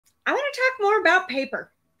I want to talk more about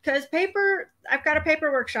paper, because paper, I've got a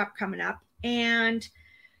paper workshop coming up, and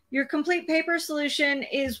your complete paper solution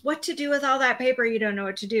is what to do with all that paper you don't know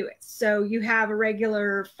what to do with. So you have a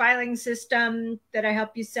regular filing system that I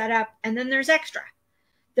help you set up, and then there's extra.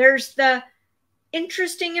 There's the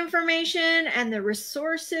interesting information and the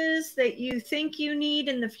resources that you think you need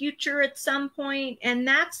in the future at some point, and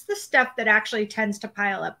that's the stuff that actually tends to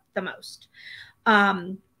pile up the most.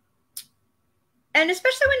 And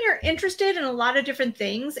especially when you're interested in a lot of different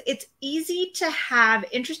things, it's easy to have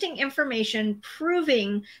interesting information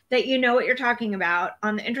proving that you know what you're talking about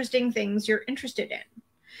on the interesting things you're interested in.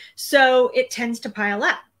 So it tends to pile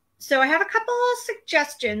up. So I have a couple of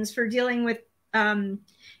suggestions for dealing with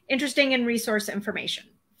interesting and resource information.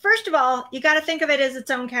 First of all, you got to think of it as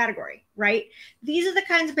its own category, right? These are the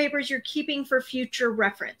kinds of papers you're keeping for future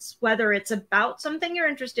reference, whether it's about something you're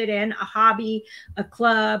interested in, a hobby, a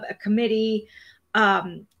club, a committee,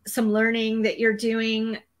 some learning that you're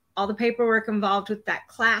doing, all the paperwork involved with that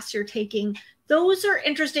class you're taking. Those are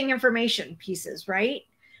interesting information pieces, right?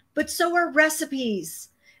 But so are recipes,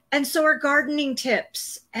 and so are gardening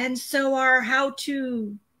tips, and so are how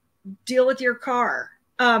to deal with your car.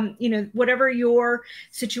 You know, whatever your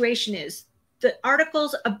situation is, the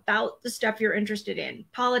articles about the stuff you're interested in,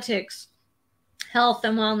 politics, health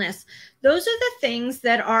and wellness, those are the things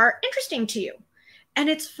that are interesting to you. And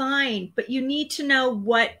it's fine, but you need to know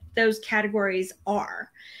what those categories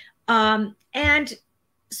are. And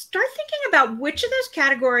start thinking about which of those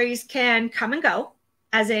categories can come and go,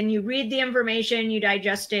 as in you read the information, you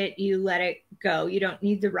digest it, you let it go. You don't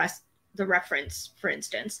need the reference, for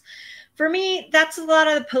instance. For me, that's a lot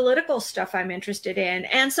of the political stuff I'm interested in,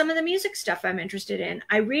 and some of the music stuff I'm interested in.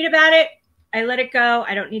 I read about it, I let it go.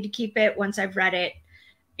 I don't need to keep it once I've read it.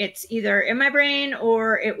 It's either in my brain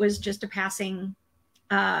or it was just a passing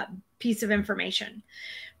piece of information.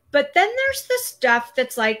 But then there's the stuff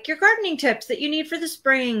that's like your gardening tips that you need for the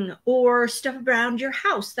spring, or stuff around your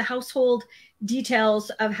house, the household details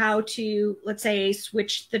of how to, let's say,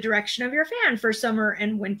 switch the direction of your fan for summer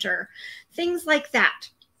and winter, things like that.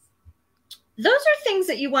 Those are things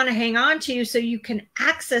that you want to hang on to so you can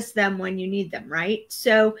access them when you need them, right?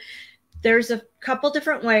 So there's a couple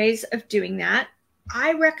different ways of doing that.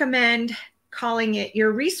 I recommend calling it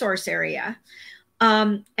your resource area,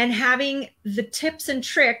 and having the tips and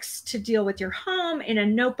tricks to deal with your home in a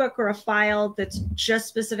notebook or a file that's just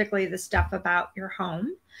specifically the stuff about your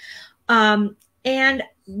home. And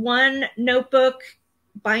one notebook,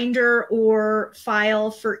 binder, or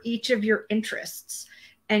file for each of your interests,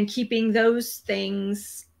 and keeping those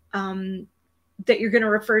things that you're going to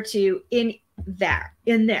refer to in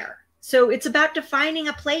there. So it's about defining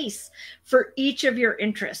a place for each of your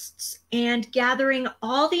interests and gathering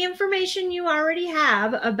all the information you already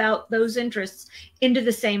have about those interests into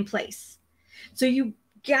the same place. So you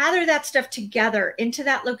gather that stuff together into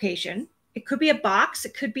that location. It could be a box,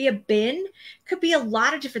 it could be a bin, it could be a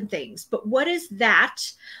lot of different things. But what is that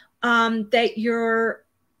that you're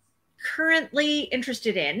currently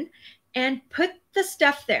interested in, and put the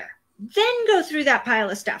stuff there. Then go through that pile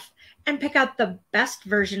of stuff and pick out the best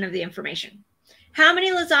version of the information. How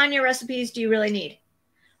many lasagna recipes do you really need?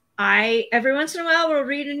 I, every once in a while, will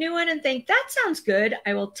read a new one and think, that sounds good.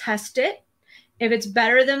 I will test it. If it's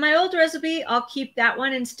better than my old recipe, I'll keep that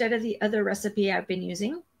one instead of the other recipe I've been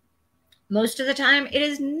using. Most of the time, it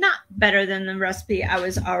is not better than the recipe I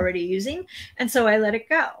was already using, and so I let it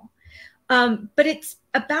go. But it's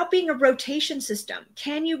about being a rotation system.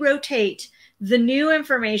 Can you rotate the new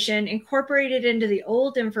information, incorporate it into the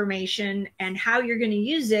old information and how you're going to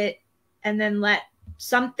use it, and then let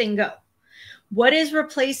something go? What is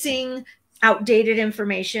replacing outdated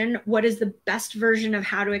information? What is the best version of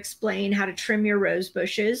how to explain how to trim your rose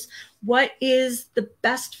bushes? What is the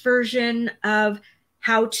best version of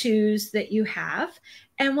how-tos that you have?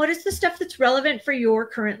 And what is the stuff that's relevant for your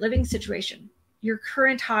current living situation, your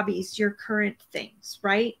current hobbies, your current things,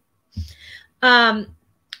 right?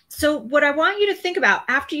 So what I want you to think about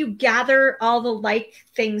after you gather all the like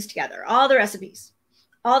things together, all the recipes,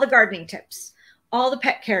 all the gardening tips, all the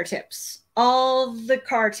pet care tips, all the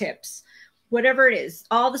car tips, whatever it is,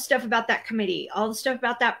 all the stuff about that committee, all the stuff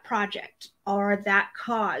about that project or that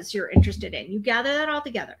cause you're interested in, you gather that all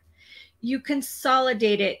together. You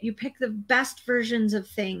consolidate it, you pick the best versions of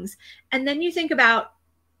things, and then you think about,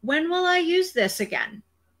 when will I use this again?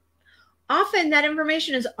 Often that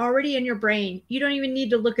information is already in your brain. You don't even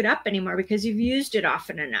need to look it up anymore because you've used it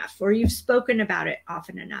often enough, or you've spoken about it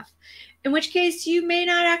often enough, in which case you may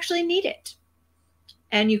not actually need it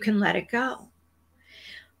and you can let it go.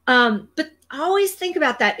 But always think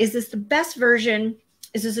about that. Is this the best version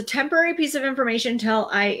This is a temporary piece of information until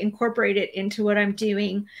I incorporate it into what I'm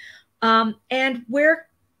doing. And where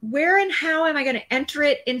and how am I going to enter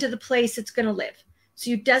it into the place it's going to live? So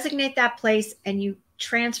you designate that place and you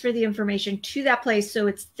transfer the information to that place so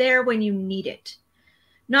it's there when you need it.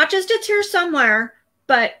 Not just it's here somewhere,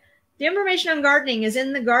 but the information on gardening is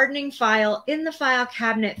in the gardening file, in the file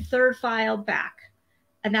cabinet, third file back.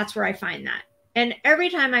 And that's where I find that. And every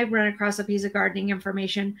time I run across a piece of gardening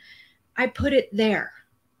information, I put it there.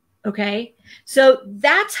 Okay. So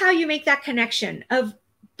that's how you make that connection of,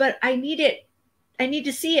 but I need it. I need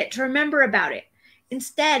to see it to remember about it.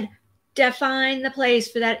 Instead, define the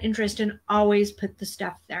place for that interest and always put the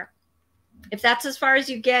stuff there. If that's as far as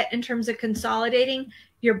you get in terms of consolidating,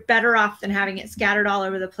 you're better off than having it scattered all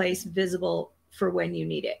over the place, visible for when you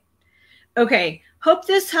need it. Okay, hope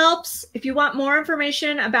this helps. If you want more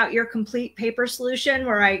information about your complete paper solution,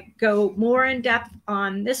 where I go more in depth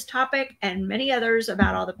on this topic and many others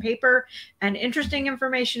about all the paper and interesting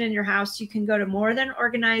information in your house, you can go to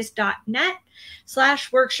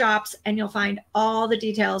morethanorganized.net/workshops and you'll find all the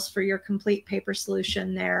details for your complete paper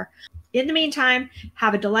solution there. In the meantime,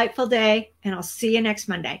 have a delightful day and I'll see you next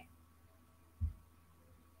Monday.